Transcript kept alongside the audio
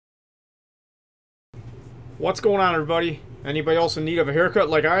What's going on, everybody? Anybody else in need of a haircut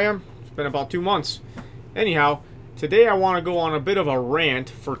like I am? It's been about 2 months. Anyhow, today I want to go on a bit of a rant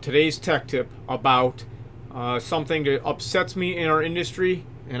for today's tech tip about something that upsets me in our industry,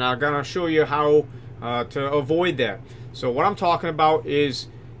 and I'm going to show you how to avoid that. So what I'm talking about is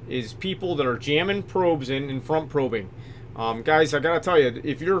people that are jamming probes in front probing. Guys, I gotta tell you,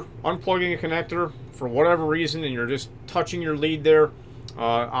 if you're unplugging a connector for whatever reason and you're just touching your lead there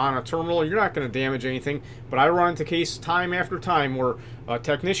on a terminal, you're not going to damage anything. But I run into cases time after time where a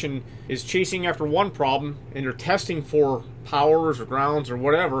technician is chasing after one problem and they're testing for powers or grounds or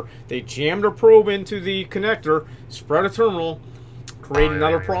whatever. They jam their probe into the connector, spread a terminal, create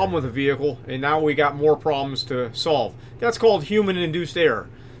another problem with the vehicle, and now we got more problems to solve. That's called human-induced error.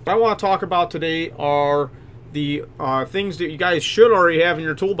 What I want to talk about today are the things that you guys should already have in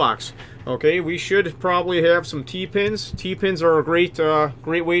your toolbox. Okay, we should probably have some T-pins. T-pins are a great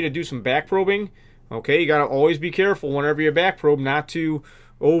way to do some back probing. Okay, you got to always be careful whenever you back probe not to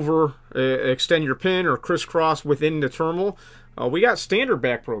over extend your pin or crisscross within the terminal. We got standard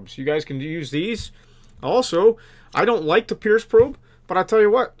back probes. You guys can use these. Also, I don't like to pierce probe, but I tell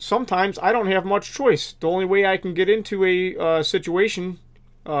you what, sometimes I don't have much choice. The only way I can get into a situation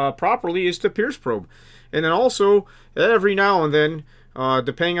properly is to pierce probe. And then also, every now and then,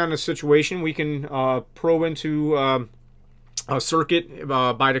 depending on the situation, we can probe into a circuit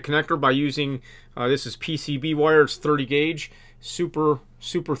by the connector by using, this is PCB wire, it's 30 gauge, super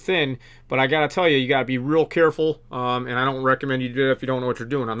thin, but I gotta tell you, you gotta be real careful, and I don't recommend you do it if you don't know what you're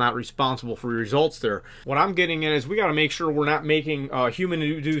doing. I'm not responsible for your results there. What I'm getting at is we gotta make sure we're not making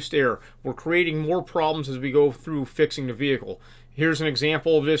human-induced error. We're creating more problems as we go through fixing the vehicle. Here's an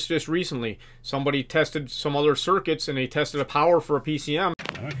example of this just recently. Somebody tested some other circuits and they tested a power for a PCM.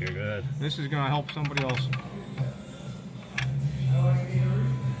 Okay, good. This is going to help somebody else.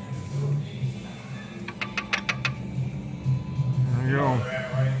 There you go.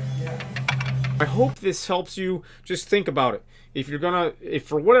 I hope this helps you. Just think about it. If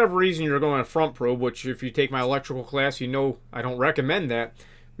for whatever reason you're going to front probe, which if you take my electrical class, you know I don't recommend that.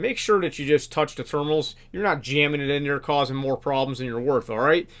 Make sure that you just touch the terminals. You're not jamming it in there, causing more problems than you're worth, all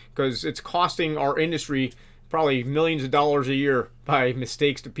right? Because it's costing our industry probably millions of dollars a year by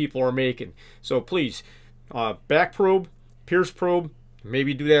mistakes that people are making. So please, back probe, pierce probe,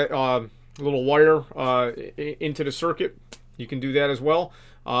 maybe do that little wire into the circuit. You can do that as well.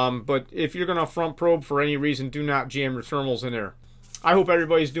 But if you're going to front probe for any reason, do not jam your terminals in there. I hope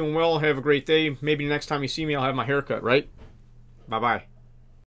everybody's doing well. Have a great day. Maybe next time you see me, I'll have my haircut, right? Bye-bye.